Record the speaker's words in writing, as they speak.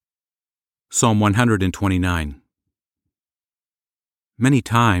Psalm 129. Many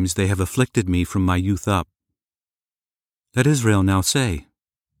times they have afflicted me from my youth up. Let Israel now say,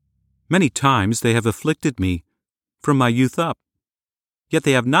 many times they have afflicted me from my youth up, yet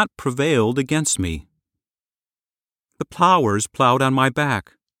they have not prevailed against me. The plowers plowed on my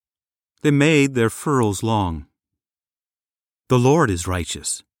back. They made their furrows long. The Lord is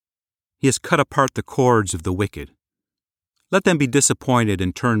righteous. He has cut apart the cords of the wicked. Let them be disappointed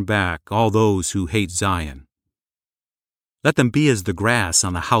and turn back, all those who hate Zion. Let them be as the grass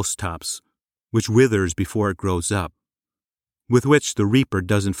on the housetops, which withers before it grows up, with which the reaper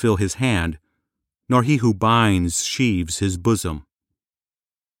doesn't fill his hand, nor he who binds sheaves his bosom.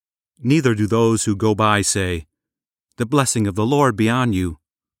 Neither do those who go by say, "The blessing of the Lord be on you.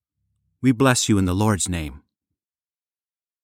 We bless you in the Lord's name."